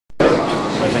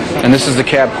and this is the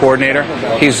cab coordinator.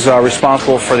 He's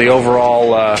responsible for the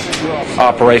overall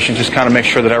operation, just kind of make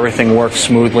sure that everything works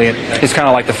smoothly. He's kind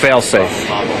of like the fail-safe.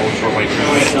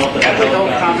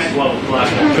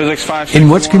 In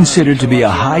what's considered to be a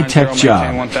high-tech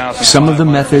job, some of the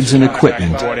methods and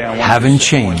equipment haven't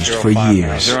changed for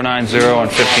years. 090 and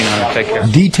 1500, take care.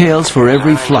 Details for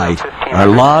every flight are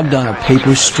logged on a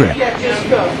paper strip.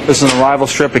 This is an arrival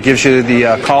strip. It gives you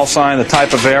the call sign, the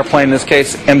type of airplane, in this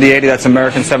case, MD-80, that's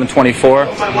American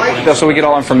 724. So we get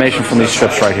all information from these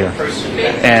strips right here.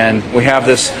 And we have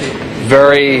this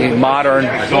very modern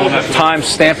time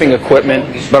stamping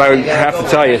equipment, but I have to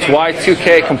tell you, it's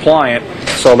Y2K compliant,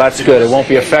 so that's good. It won't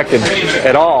be affected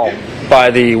at all by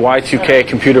the Y2K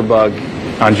computer bug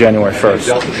on January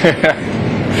 1st.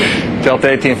 Delta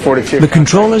 1842. The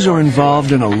controllers are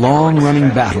involved in a long-running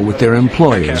battle with their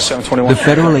employers, the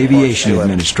Federal Aviation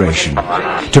Administration,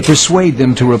 to persuade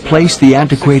them to replace the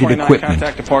antiquated equipment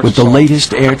with the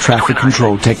latest air traffic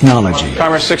control technology.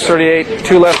 Timer 638,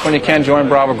 2 left when you can, join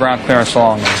Bravo ground clearance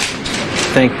along.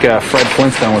 I think Fred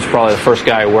Flintstone was probably the first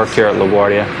guy who worked here at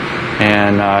LaGuardia,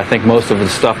 and I think most of the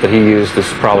stuff that he used is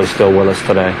probably still with us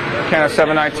today. Canada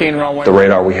 719 runway. The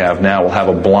radar we have now will have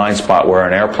a blind spot where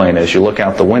an airplane is. You look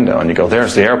out the window and you go,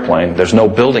 there's the airplane. There's no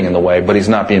building in the way, but he's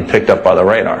not being picked up by the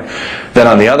radar. Then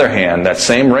on the other hand, that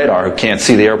same radar who can't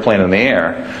see the airplane in the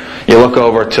air, you look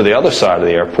over to the other side of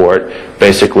the airport,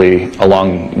 basically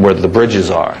along where the bridges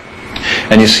are.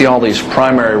 And you see all these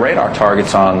primary radar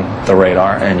targets on the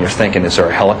radar, and you're thinking, is there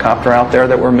a helicopter out there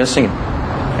that we're missing?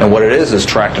 And what it is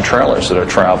tractor trailers that are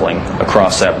traveling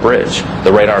across that bridge.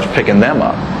 The radar's picking them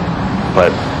up,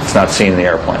 but it's not seeing the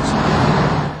airplanes.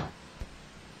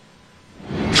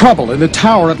 Trouble in the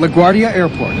tower at LaGuardia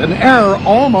Airport. An error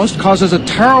almost causes a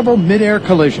terrible mid-air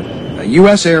collision. A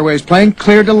U.S. Airways plane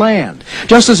cleared to land,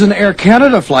 just as an Air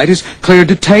Canada flight is cleared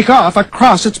to take off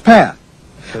across its path.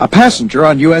 A passenger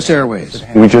on U.S. Airways.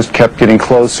 We just kept getting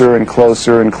closer and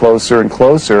closer and closer and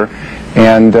closer,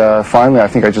 and finally I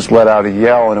think I just let out a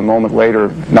yell, and a moment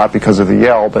later, not because of the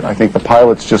yell, but I think the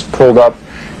pilots just pulled up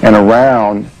and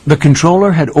around. The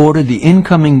controller had ordered the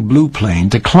incoming blue plane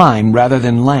to climb rather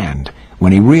than land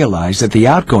when he realized that the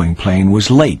outgoing plane was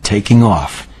late taking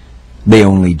off. They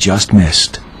only just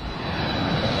missed.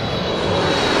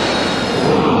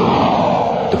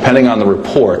 Depending on the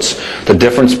reports, the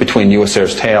difference between U.S.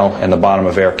 Air's tail and the bottom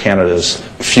of Air Canada's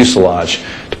fuselage,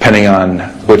 depending on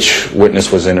which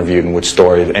witness was interviewed and which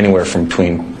story, anywhere from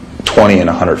between 20 and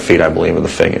 100 feet, I believe, are the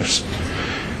figures.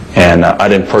 And I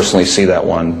didn't personally see that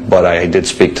one, but I did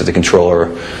speak to the controller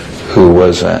who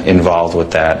was involved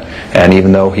with that. And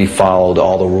even though he followed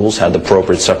all the rules, had the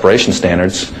appropriate separation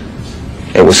standards,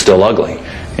 it was still ugly.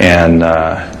 And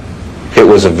it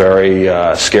was a very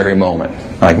scary moment,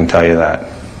 I can tell you that.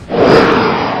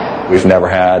 We've never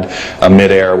had a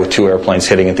mid-air with 2 airplanes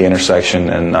hitting at the intersection,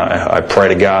 and I pray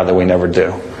to God that we never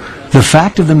do. The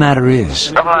fact of the matter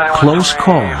is, close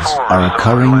calls are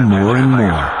occurring more and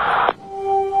more.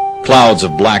 Clouds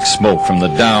of black smoke from the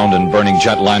downed and burning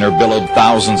jetliner billowed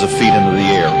thousands of feet into the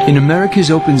air. In America's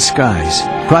open skies,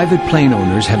 private plane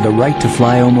owners have the right to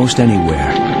fly almost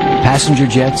anywhere. Passenger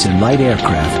jets and light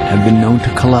aircraft have been known to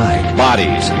collide.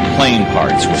 Bodies and plane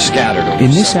parts were scattered over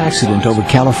In this accident over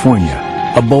California,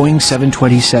 a Boeing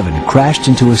 727 crashed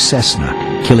into a Cessna,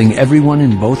 killing everyone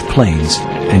in both planes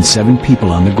and 7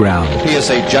 people on the ground.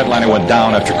 PSA jetliner went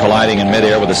down after colliding in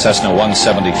midair with a Cessna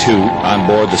 172. On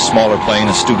board the smaller plane,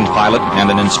 a student pilot and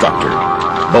an instructor.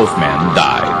 Both men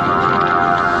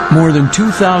died. More than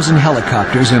 2,000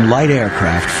 helicopters and light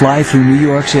aircraft fly through New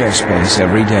York's airspace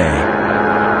every day.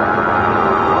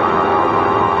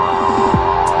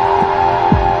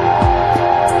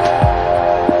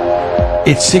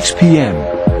 It's 6 p.m.,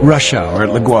 rush hour at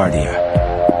LaGuardia.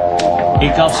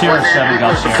 8 Gulf Sierra, 7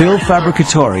 Gulf Sierra. Phil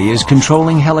Fabricatori is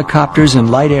controlling helicopters and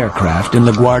light aircraft in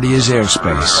LaGuardia's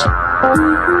airspace.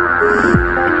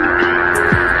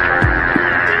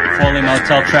 Foley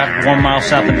Motel traffic 1 mile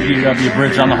south of the GW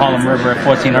Bridge on the Harlem River at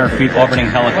 1,400 feet, orbiting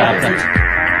helicopter.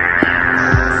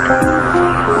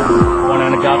 1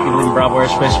 Anagaki, leaving Bravo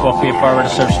airspace, 12 feet far, ready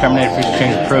to service terminated, frequency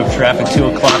change approved. Traffic 2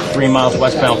 o'clock, 3 miles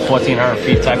westbound, 1,400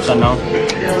 feet, types unknown.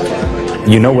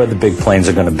 You know where the big planes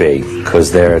are going to be,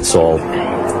 because there it's all,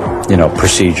 you know,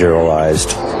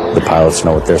 proceduralized. The pilots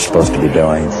know what they're supposed to be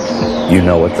doing. You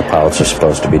know what the pilots are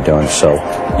supposed to be doing, so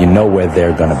you know where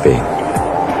they're going to be.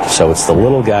 So it's the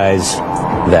little guys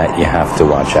that you have to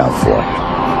watch out for.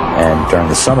 And during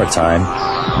the summertime,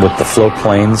 with the float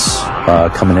planes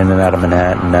coming in and out of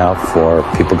Manhattan now for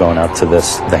people going out to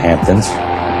the Hamptons,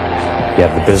 you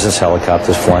have the business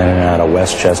helicopters flying in and out of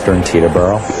Westchester and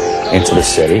Teterboro into the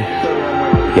city.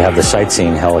 You have the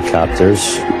sightseeing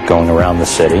helicopters going around the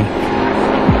city,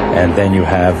 and then you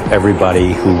have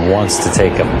everybody who wants to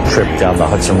take a trip down the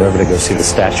Hudson River to go see the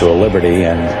Statue of Liberty,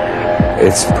 and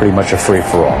it's pretty much a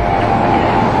free-for-all.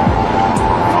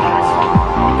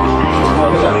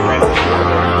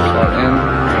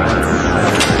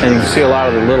 And you can see a lot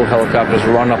of the little helicopters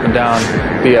run up and down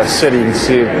the city. You can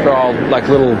see they're all like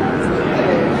little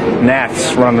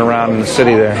gnats running around in the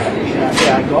city there.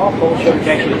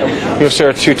 US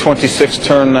Air 226,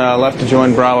 turn left to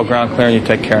join Bravo, ground clear, and you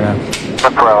take care now.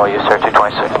 Bravo, US Air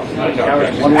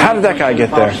 226. How did that guy get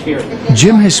there?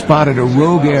 Jim has spotted a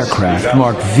rogue aircraft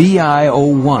marked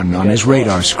VI-01 on his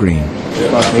radar screen.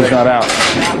 He's not out.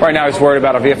 Right now he's worried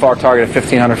about a VFR target at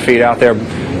 1,500 feet out there.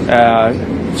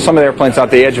 Some of the airplanes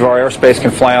out the edge of our airspace can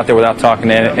fly out there without talking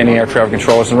to any air traffic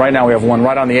controllers, and right now we have one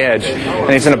right on the edge, and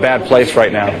he's in a bad place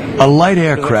right now. A light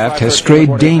aircraft has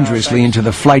strayed dangerously into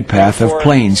the flight path of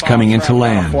planes coming into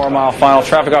land. 4-mile final,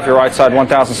 traffic off your right side,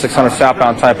 1,600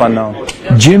 southbound, type unknown.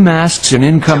 Jim asks an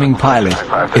incoming pilot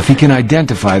if he can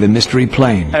identify the mystery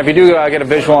plane. And if you do get a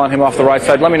visual on him off the right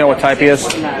side, let me know what type he is.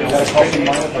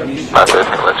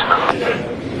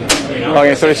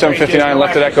 Okay, 3759,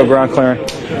 left at Echo, ground clearing.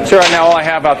 So right now all I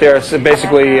have out there is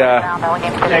basically,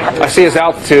 I see his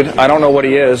altitude. I don't know what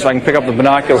he is. I can pick up the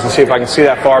binoculars and see if I can see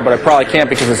that far, but I probably can't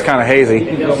because it's kind of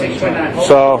hazy.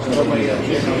 So,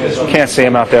 can't see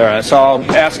him out there. So I'm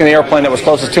asking the airplane that was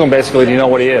closest to him basically, do you know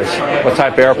what he is? What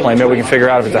type of airplane? Maybe we can figure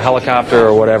out if it's a helicopter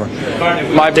or whatever.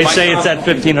 They say it's at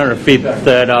 1,500 feet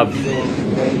that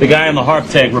the guy on the HARP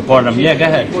tag reported him. Yeah, go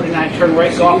ahead.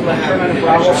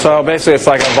 So basically it's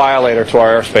like a violator to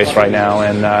our airspace right now,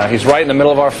 and he's right in the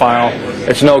middle of our file.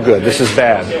 It's no good. This is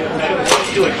bad.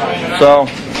 So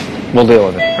we'll deal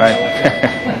with it, right?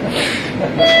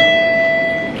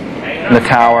 In the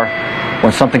tower,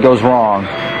 when something goes wrong,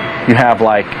 you have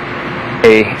like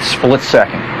a split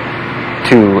second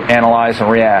to analyze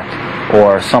and react,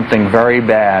 or something very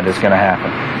bad is going to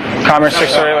happen. Commerce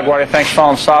 638 LaGuardia, thanks for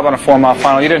following Saab on a 4-mile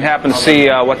final. You didn't happen to see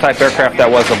what type of aircraft that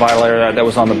was, the violator that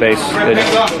was on the base, did you?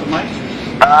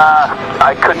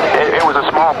 I couldn't. It was a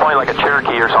small plane, like a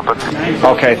Cherokee or something.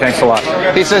 Okay, thanks a lot.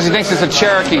 He says he thinks it's a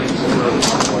Cherokee.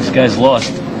 This guy's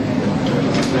lost.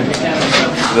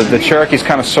 The Cherokee's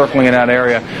kind of circling in that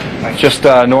area, just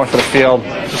north of the field.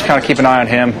 Just kind of keep an eye on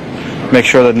him. Make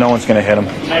sure that no one's going to hit him.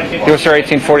 US Air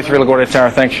 1843 LaGuardia Tower,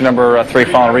 thanks. Your number 3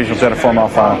 final, regional at a 4-mile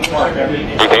final.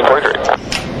 1843.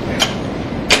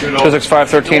 Physics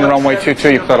 513, runway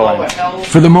 22, you clear to land.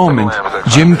 For the moment,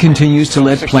 Jim continues to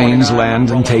let planes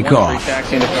land and take off.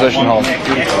 Taxi into position hold.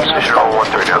 Position hold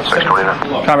 139,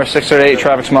 629. Commerce 638,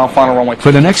 traffic's mile final, runway 22.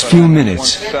 For the next few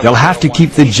minutes, they'll have to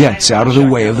keep the jets out of the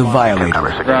way of the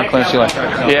violator. Ground clearance, you land.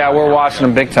 Yeah, we're watching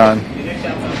them big time.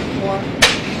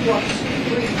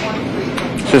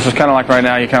 This is kind of like right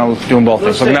now, you're kind of doing both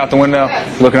things. Looking out the window,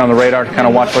 looking on the radar to kind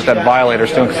of watch what that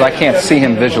violator's doing, because I can't see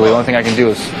him visually. The only thing I can do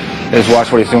is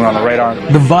watch what he's doing on the radar.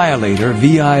 The violator,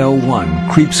 VI-01,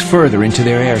 creeps further into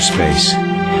their airspace.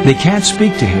 They can't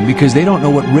speak to him because they don't know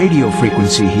what radio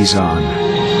frequency he's on.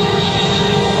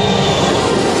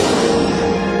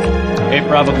 8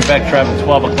 Bravo, Quebec, traffic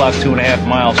 12 o'clock, 2.5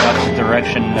 miles, opposite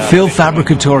direction. Phil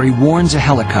Fabricatory warns a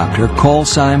helicopter, call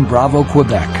sign Bravo,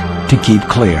 Quebec, to keep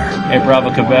clear. 8 Bravo,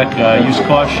 Quebec, use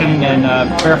caution and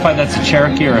verify that's a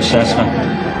Cherokee or a Cessna.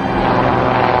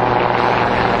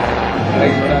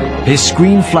 His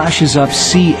screen flashes up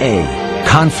CA,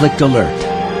 conflict alert.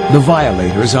 The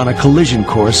violator is on a collision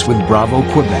course with Bravo,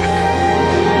 Quebec.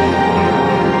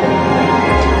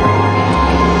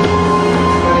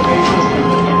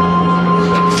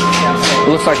 It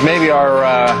looks like maybe our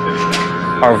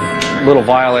little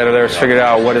violator there has figured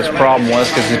out what his problem was,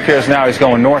 because it appears now he's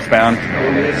going northbound,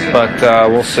 but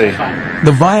we'll see.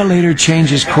 The violator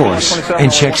changes course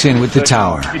and checks in with the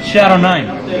tower. It's Shadow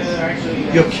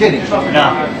 9. You're kidding.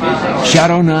 No.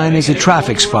 Shadow 9 is a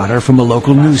traffic spotter from a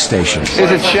local news station. Is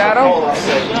it Shadow?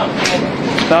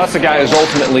 No, that's the guy who's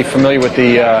ultimately familiar with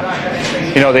the,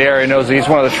 the area. Knows he's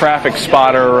one of the traffic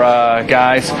spotter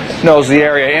guys. Knows the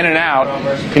area in and out.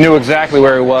 He knew exactly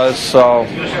where he was, so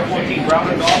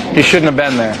he shouldn't have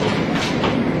been there.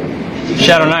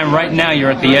 Shadow 9, right now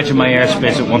you're at the edge of my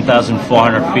airspace at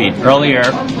 1,400 feet. Earlier,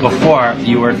 before,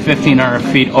 you were at 1,500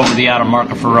 feet over the outer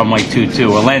marker for runway 22,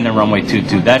 or landing runway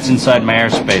 22. That's inside my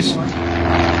airspace.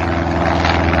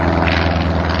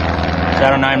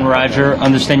 Shadow 9, roger.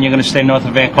 Understand you're going to stay north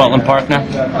of Van Cortlandt Park now?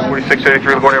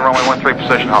 4683, LaGuardia, runway 13,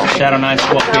 position hold. Shadow 9,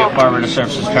 squawk VFR, radar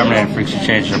services terminated, frequency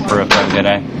change to approved. Have a good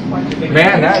day.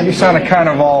 Man, now you sounded kind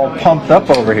of all pumped up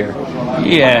over here.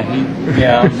 Yeah.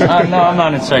 No, I'm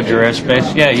not inside your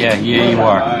airspace. Yeah, you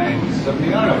are.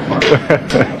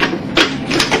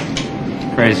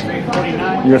 Crazy.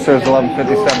 US Air's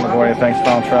 1157 LaGuardia. Thanks,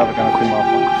 found traffic on a 3-mile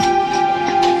flight.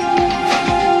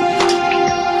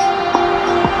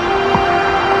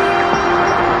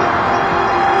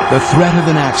 The threat of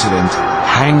an accident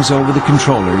hangs over the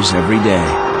controllers every day.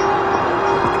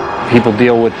 People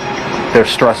deal with their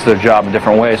stress of their job in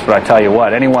different ways, but I tell you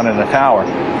what, anyone in the tower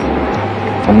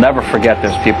will never forget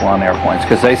there's people on airplanes,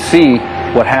 because they see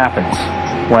what happens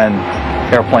when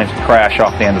airplanes crash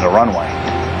off the end of the runway.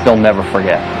 They'll never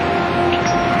forget.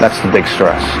 That's the big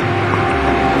stress.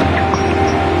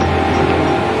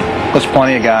 There's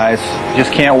plenty of guys who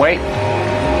just can't wait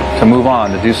to move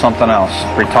on, to do something else,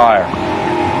 retire.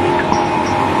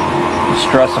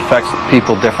 Stress affects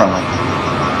people differently.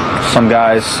 Some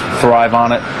guys thrive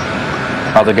on it.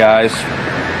 Other guys,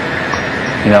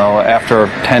 you know, after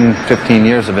 10, 15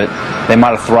 years of it, they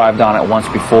might have thrived on it once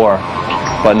before,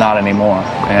 but not anymore.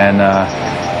 And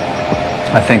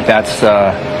I think that's,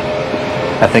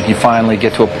 I think you finally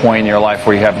get to a point in your life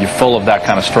where you're full of that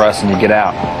kind of stress and you get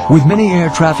out. With many air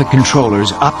traffic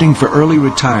controllers opting for early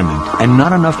retirement and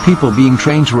not enough people being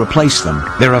trained to replace them,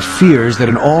 there are fears that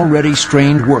an already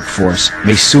strained workforce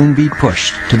may soon be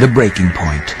pushed to the breaking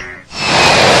point.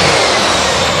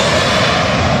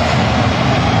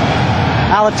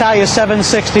 Alitalia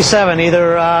 767,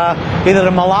 either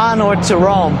to Milan or to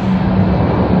Rome.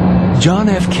 John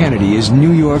F. Kennedy is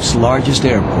New York's largest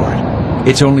airport.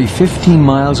 It's only 15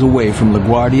 miles away from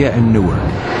LaGuardia and Newark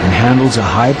and handles a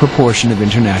high proportion of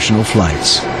international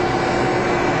flights.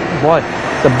 What?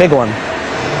 The big one.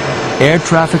 Air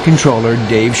traffic controller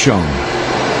Dave Schoen.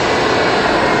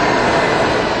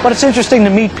 But it's interesting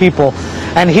to meet people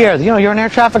and hear, you know, you're an air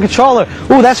traffic controller.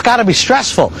 Ooh, that's got to be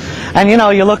stressful. And, you know,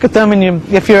 you look at them and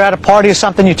if you're at a party or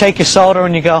something, you take your soda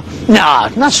and you go, nah,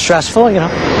 not stressful, you know.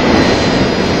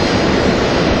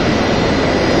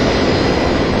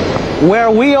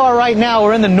 Where we are right now,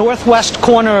 we're in the northwest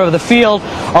corner of the field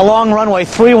along runway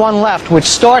 31 left, which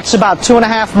starts about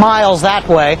 2.5 miles that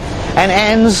way and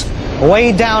ends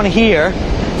way down here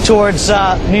towards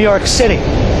New York City.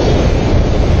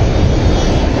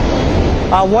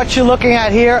 What you're looking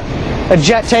at here, a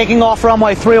jet taking off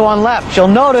runway 31 left. You'll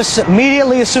notice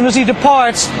immediately as soon as he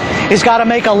departs, he's got to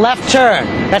make a left turn.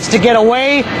 That's to get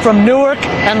away from Newark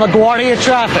and LaGuardia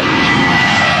traffic.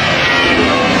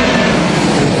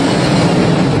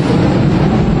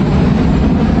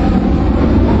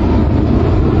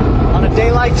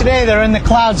 Like today, they're in the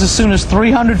clouds as soon as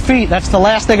 300 feet. That's the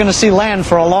last they're going to see land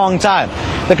for a long time.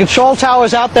 The control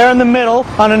tower's out there in the middle,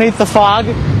 underneath the fog.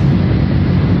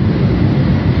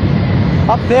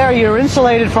 Up there, you're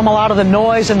insulated from a lot of the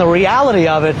noise and the reality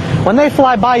of it. When they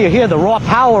fly by, you hear the raw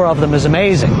power of them is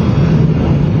amazing.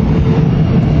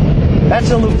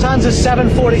 That's a Lufthansa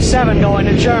 747 going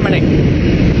to Germany.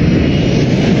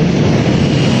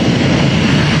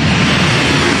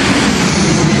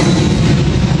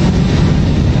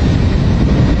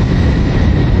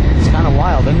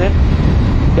 Isn't it?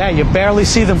 Yeah, you barely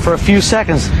see them for a few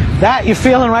seconds. That you're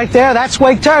feeling right there, that's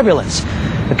wake turbulence.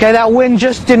 Okay, that wind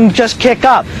didn't just kick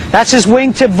up. That's his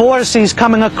wingtip vortices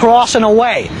coming across and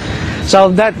away. So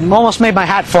that almost made my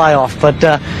hat fly off, but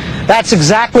that's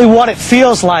exactly what it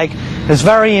feels like. It's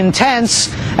very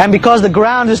intense, and because the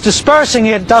ground is dispersing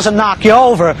it, it doesn't knock you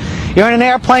over. You're in an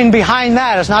airplane behind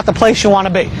that. It's not the place you want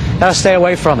to be. Gotta stay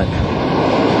away from it.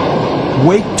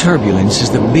 Wake turbulence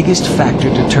is the biggest factor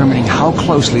determining how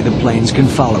closely the planes can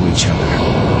follow each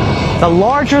other. The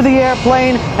larger the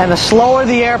airplane and the slower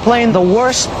the airplane, the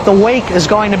worse the wake is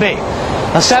going to be.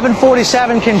 A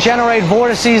 747 can generate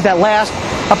vortices that last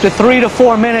up to 3 to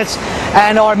 4 minutes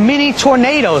and are mini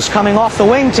tornadoes coming off the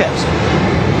wingtips.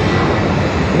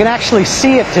 You can actually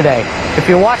see it today. If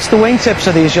you watch the wingtips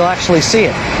of these, you'll actually see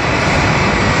it.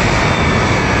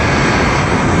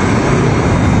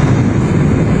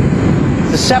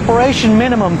 The separation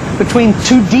minimum between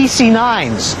two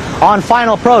DC-9s on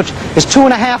final approach is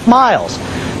 2.5 miles.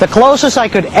 The closest I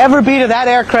could ever be to that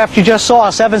aircraft you just saw,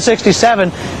 a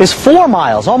 767, is 4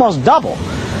 miles, almost double.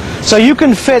 So you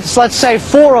can fit, let's say,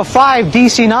 4 or 5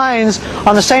 DC-9s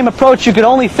on the same approach. You could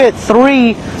only fit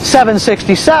 3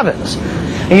 767s.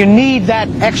 And you need that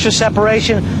extra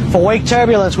separation for wake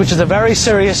turbulence, which is a very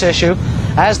serious issue.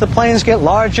 As the planes get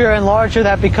larger and larger,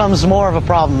 that becomes more of a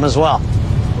problem as well.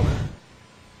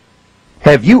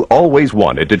 Have you always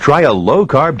wanted to try a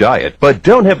low-carb diet but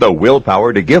don't have the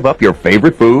willpower to give up your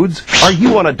favorite foods? Are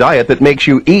you on a diet that makes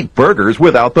you eat burgers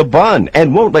without the bun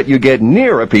and won't let you get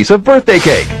near a piece of birthday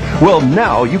cake? Well,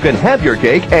 now you can have your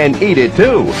cake and eat it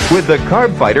too with the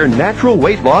Carb Fighter Natural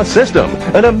Weight Loss System,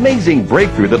 an amazing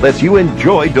breakthrough that lets you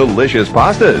enjoy delicious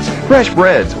pastas, fresh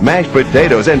breads, mashed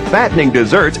potatoes, and fattening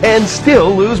desserts and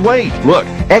still lose weight. Look,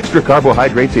 extra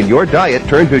carbohydrates in your diet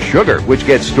turn to sugar, which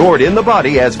gets stored in the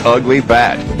body as ugly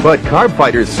fat. But Carb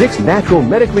Fighter's 6 natural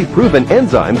medically proven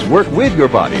enzymes work with your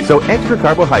body, so extra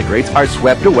carbohydrates are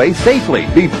swept away safely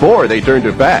before they turn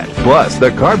to fat. Plus,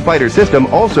 the Carb Fighter system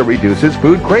also reduces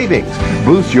food cravings,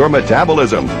 boosts your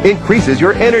metabolism, increases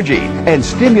your energy, and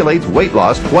stimulates weight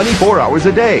loss 24 hours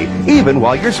a day, even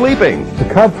while you're sleeping. The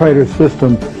Carb Fighter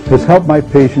system has helped my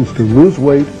patients to lose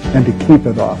weight and to keep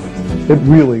it off. It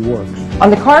really works. On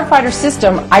the Carb Fighter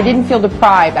system, I didn't feel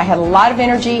deprived. I had a lot of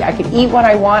energy. I could eat what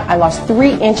I want. I lost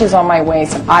 3 inches on my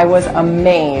waist. I was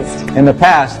amazed. In the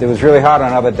past, it was really hard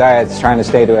on other diets trying to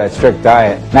stay to a strict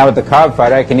diet. Now with the Carb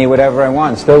Fighter, I can eat whatever I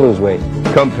want and still lose weight.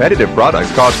 Competitive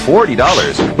products cost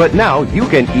 $40, but now you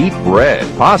can eat bread,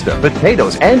 pasta,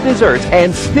 potatoes, and desserts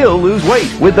and still lose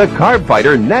weight with the Carb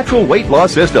Fighter Natural Weight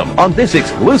Loss System on this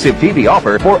exclusive TV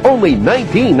offer for only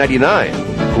 $19.99.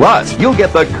 Plus, you'll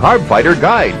get the Carb Fighter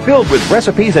Guide filled with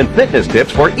recipes and fitness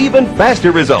tips for even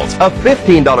faster results, a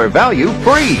 $15 value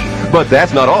free. But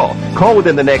that's not all. Call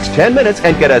within the next 10 minutes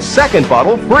and get a second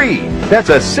bottle free. That's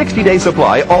a 60-day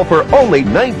supply, all for only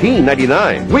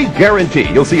 $19.99. We guarantee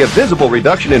you'll see a visible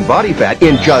reduction in body fat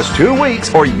in just 2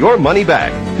 weeks or your money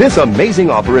back. This amazing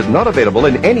offer is not available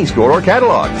in any store or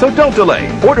catalog, so don't delay.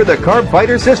 Order the Carb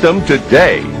Fighter system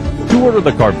today. To order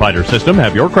the Carb Fighter system,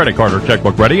 have your credit card or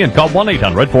checkbook ready and call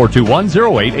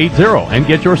 1-800-421-0880 and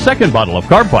get your second bottle of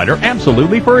Carb Fighter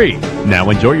absolutely free. Now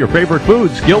enjoy your favorite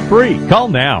foods guilt-free. Call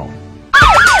now.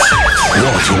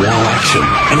 Wall-to-wall action,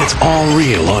 and it's all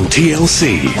real on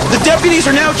TLC. The deputies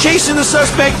are now chasing the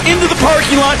suspect into the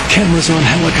parking lot. Cameras on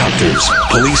helicopters,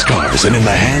 police cars, and in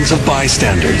the hands of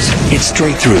bystanders. It's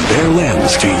straight through their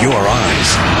lens to your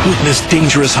eyes. Witness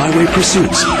dangerous highway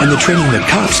pursuits and the training that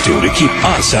cops do to keep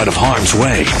us out of harm's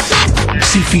way.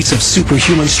 See feats of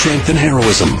superhuman strength and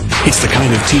heroism. It's the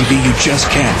kind of TV you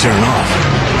just can't turn off.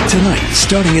 Tonight,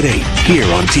 starting at 8, here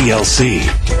on TLC.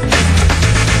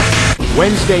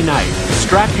 Wednesday night,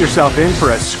 strap yourself in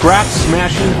for a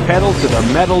scrap-smashing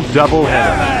pedal-to-the-metal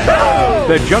doubleheader.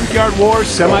 The Junkyard Wars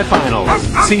semifinals.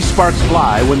 See sparks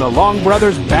fly when the Long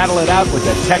Brothers battle it out with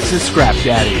the Texas Scrap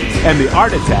Daddies. And the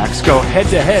Art Attacks go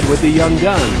head-to-head with the Young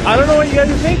Guns. I don't know what you guys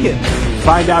are thinking.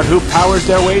 Find out who powers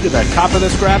their way to the top of the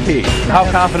scrap heap. How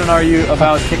confident are you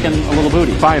about kicking a little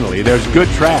booty? Finally, there's good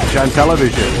trash on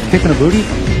television. Kicking a booty?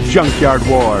 Junkyard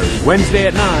Wars, Wednesday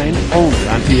at 9, only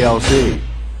on TLC.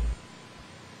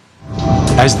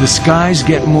 As the skies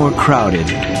get more crowded,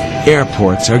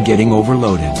 airports are getting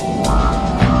overloaded.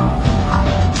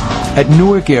 At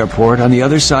Newark Airport on the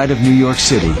other side of New York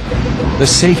City, the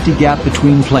safety gap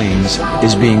between planes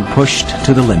is being pushed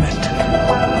to the limit.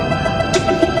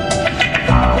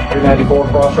 394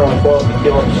 crossroad 12,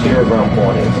 give up steer ground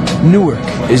point. Newark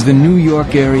is the New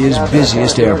York area's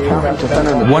busiest airport.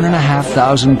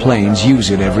 1,500 planes use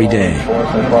it every day.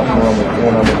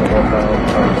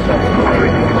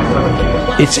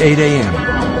 It's 8 a.m.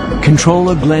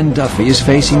 Controller Glenn Duffy is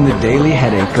facing the daily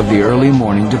headache of the early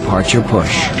morning departure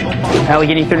push.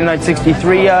 Allegheny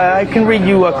 3963, I can read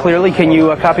you clearly. Can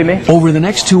you copy me? Over the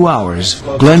next 2 hours,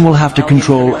 Glenn will have to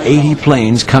control 80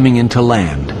 planes coming in to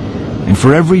land. And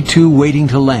for every 2 waiting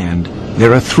to land,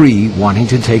 there are 3 wanting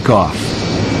to take off.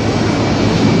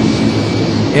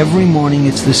 Every morning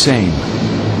it's the same.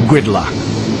 Gridlock.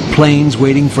 Planes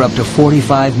waiting for up to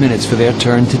 45 minutes for their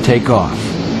turn to take off.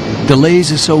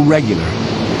 Delays are so regular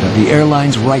that the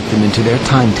airlines write them into their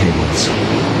timetables.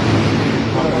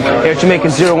 Air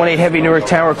Jamaican 018 Heavy Newark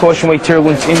Tower, caution wait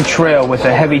turbulence in trail with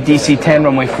a heavy DC-10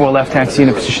 runway 4 left, taxi in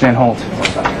a position and hold.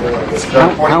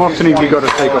 How often have you got a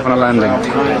takeoff and a landing?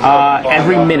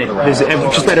 Every minute.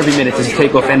 Just about every minute there's a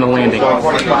takeoff and a landing.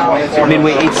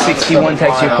 Midway 861,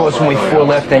 taxi your course, runway 4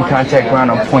 left, then contact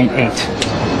ground on point 8.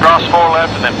 Cross 4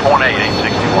 left and then point 8,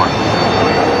 861.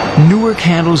 Newark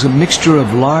handles a mixture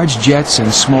of large jets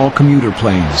and small commuter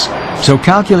planes, so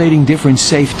calculating different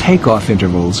safe takeoff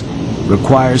intervals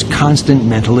requires constant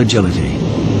mental agility.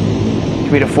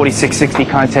 Give me the 4660,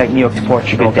 contact New York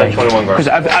departure, good day. Because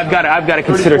I've got to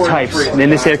consider types. And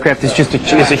this aircraft is just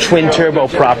a twin turbo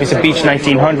prop. He's a Beech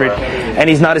 1900, and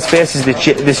he's not as fast as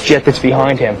this jet that's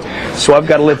behind him. So I've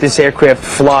got to let this aircraft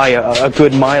fly a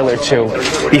good mile or two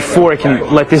before I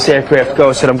can let this aircraft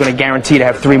go, so that I'm going to guarantee to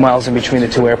have 3 miles in between the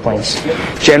two airplanes.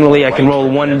 Generally, I can roll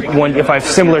one. If I have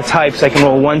similar types, I can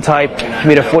roll one type. Give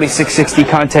me the 4660,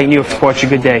 contact New York departure,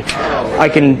 good day. I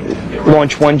can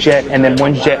launch one jet and then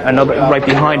one jet, another right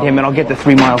behind him, and I'll get the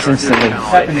 3 miles instantly.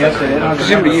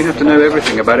 Presumably you have to know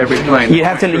everything about every plane. You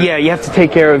have to, yeah, you have to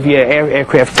take care of your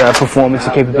aircraft performance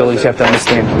and capabilities. You have to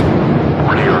understand.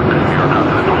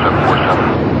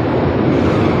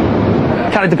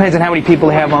 Kind of depends on how many people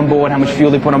they have on board, how much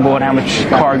fuel they put on board, how much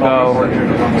cargo.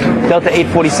 Delta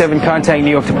 847, contact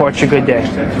New York departure, good day.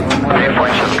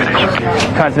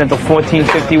 Continental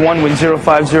 1451, wind 050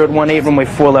 at 18, runway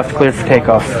 4 left, cleared for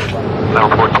takeoff.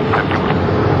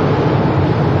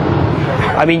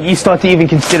 I mean, you start to even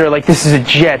consider, like, this is a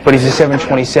jet, but he's a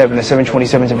 727. The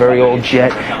 727 is a very old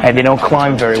jet, and they don't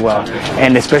climb very well.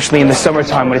 And especially in the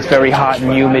summertime when it's very hot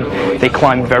and humid, they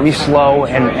climb very slow,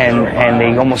 and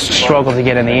they almost struggle to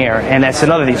get in the air. And that's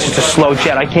another thing. It's just a slow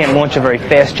jet. I can't launch a very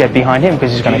fast jet behind him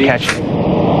because he's going to catch it.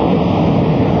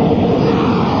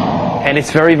 And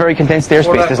it's very, very condensed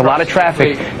airspace. There's a lot of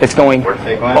traffic that's going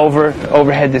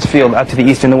overhead this field out to the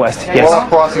east and the west. Yes,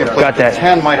 got that.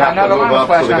 10 might have to move up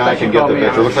so the guy can get the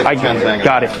picture. Looks like 10's hanging.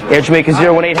 Got it. Air Jamaica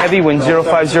 018 heavy, wind 050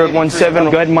 at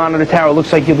 17. Go ahead and monitor tower.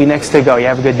 Looks like you'll be next to go. You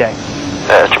have a good day.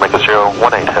 Air Jamaica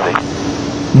 018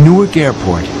 heavy. Newark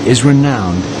Airport is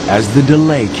renowned as the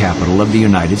delay capital of the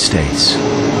United States.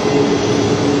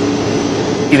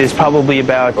 There's probably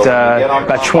about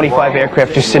 25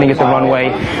 aircraft just sitting at the runway,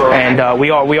 and we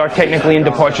are technically in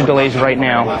departure delays right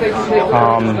now,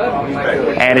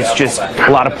 and it's just a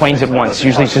lot of planes at once.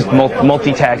 Usually it's just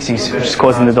multi-taxis, which is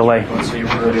causing the delay.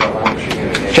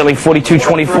 Jelly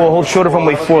 4224, hold short of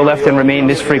runway 4 left and remain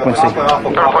this frequency.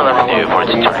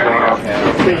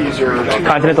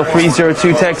 Continental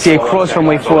 302, taxi across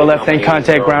runway 4 left and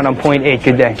contact ground on point 8,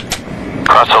 good day.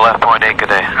 Cross the left, point 8, good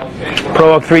day.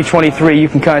 ProHawk 323, you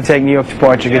can contact New York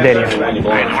departure, good day to you.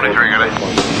 323, good day.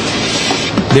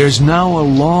 There's now a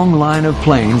long line of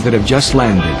planes that have just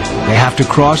landed. They have to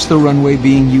cross the runway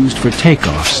being used for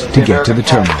takeoffs to get to the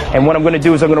terminal. And what I'm going to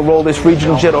do is I'm going to roll this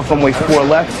regional jet off runway 4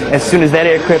 left. As soon as that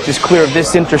aircraft is clear of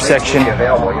this intersection,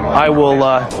 I will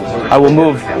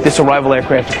move this arrival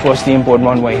aircraft across the inboard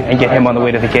runway and get him on the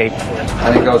way to the gate.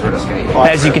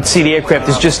 As you can see, the aircraft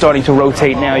is just starting to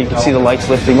rotate now. You can see the lights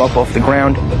lifting up off the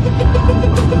ground.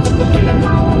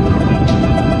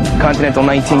 Continental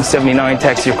 1979,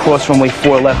 taxi across runway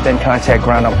 4 left and contact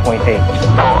ground on point 8.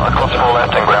 Across 4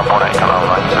 left and ground point 8,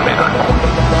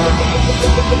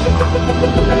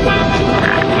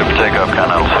 Super takeoff,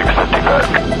 Continental 650 back.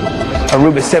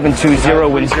 Aruba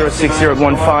 720, wind 060 at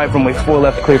 15, runway 4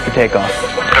 left, clear for takeoff.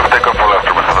 Super takeoff 4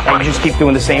 left, and you just keep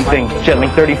doing the same thing.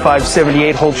 Jetlink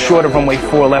 3578, hold short of runway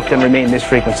 4 left and remain this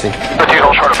frequency.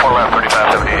 Hold short of 4 left,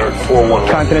 3578.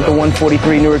 Continental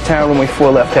 143, Newark Tower, runway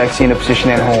 4 left, taxi into position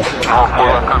and hold.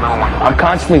 I'm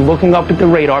constantly looking up at the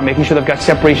radar, making sure that I've got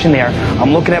separation there.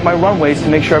 I'm looking at my runways to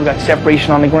make sure I've got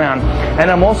separation on the ground. And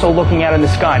I'm also looking out in the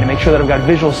sky to make sure that I've got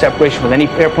visual separation with any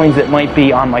airplanes that might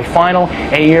be on my final,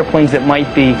 any airplanes that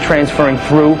might be transferring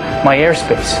through my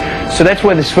airspace. So that's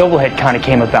where the swivel head kind of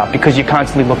came about, because you're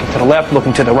constantly looking to the left,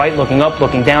 looking to the right, looking up,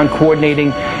 looking down,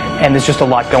 coordinating, and there's just a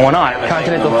lot going on.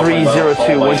 Continental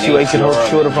 302, once you exit, hold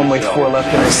short of runway 4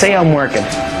 left. Say I'm working.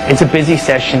 It's a busy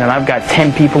session, and I've got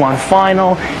 10 people on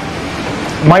final.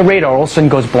 My radar all of a sudden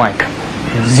goes blank.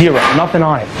 Zero, nothing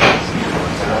on it.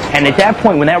 And at that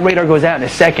point, when that radar goes out in a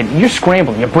second, you're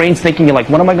scrambling. Your brain's thinking, you're like,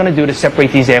 what am I going to do to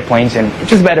separate these airplanes? And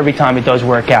just about every time it does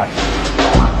work out.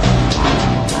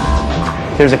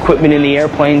 There's equipment in the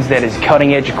airplanes that is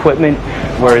cutting-edge equipment,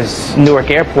 whereas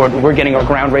Newark Airport, we're getting our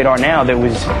ground radar now that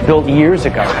was built years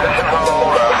ago.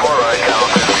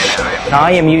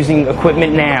 I am using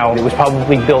equipment now that was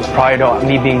probably built prior to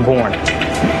me being born.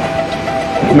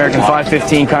 American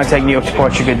 515, contact New York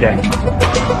departure, good day. And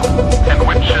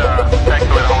which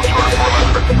taxiway hold short of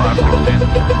 4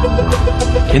 left,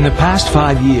 515? In the past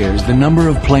 5 years, the number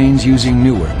of planes using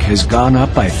Newark has gone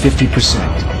up by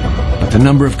 50%. But the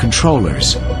number of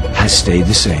controllers has stayed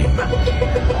the same.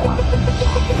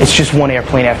 It's just one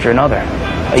airplane after another.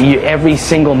 Every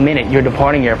single minute you're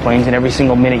departing airplanes, and every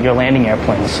single minute you're landing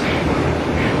airplanes.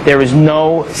 There is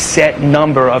no set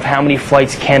number of how many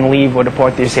flights can leave or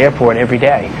depart this airport every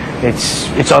day.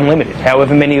 It's unlimited,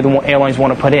 however many of the airlines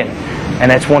want to put in.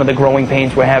 And that's one of the growing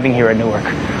pains we're having here at Newark.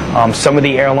 Some of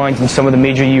the airlines and some of the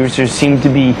major users seem to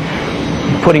be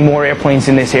putting more airplanes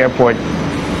in this airport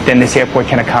than this airport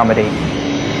can accommodate.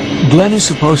 Glenn is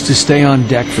supposed to stay on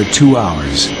deck for 2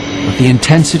 hours, but the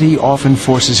intensity often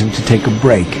forces him to take a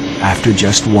break after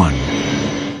just one.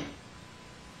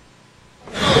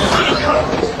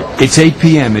 It's 8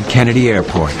 p.m. at Kennedy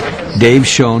Airport. Dave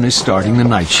Schoen is starting the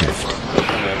night shift.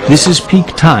 This is peak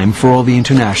time for all the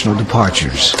international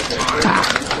departures.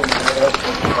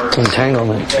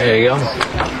 Entanglement. There you go.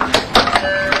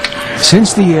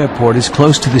 Since the airport is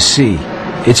close to the sea,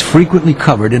 it's frequently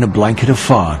covered in a blanket of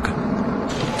fog.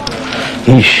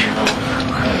 Eesh.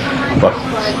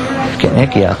 It's getting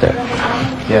icky out there.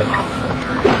 Yeah.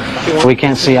 We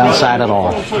can't see outside at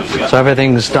all. So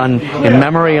everything's done in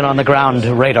memory and on the ground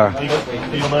radar.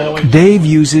 Dave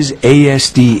uses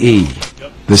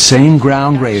ASDE, the same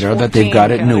ground radar that they've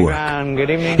got at Newark.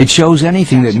 It shows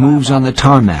anything that moves on the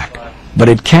tarmac, but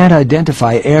it can't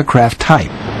identify aircraft type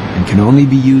and can only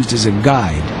be used as a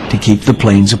guide to keep the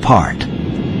planes apart.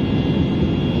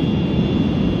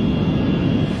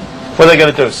 What are they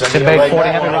going to do? Send me a Bay right 40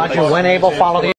 now? Heavy Roger, when able, follow the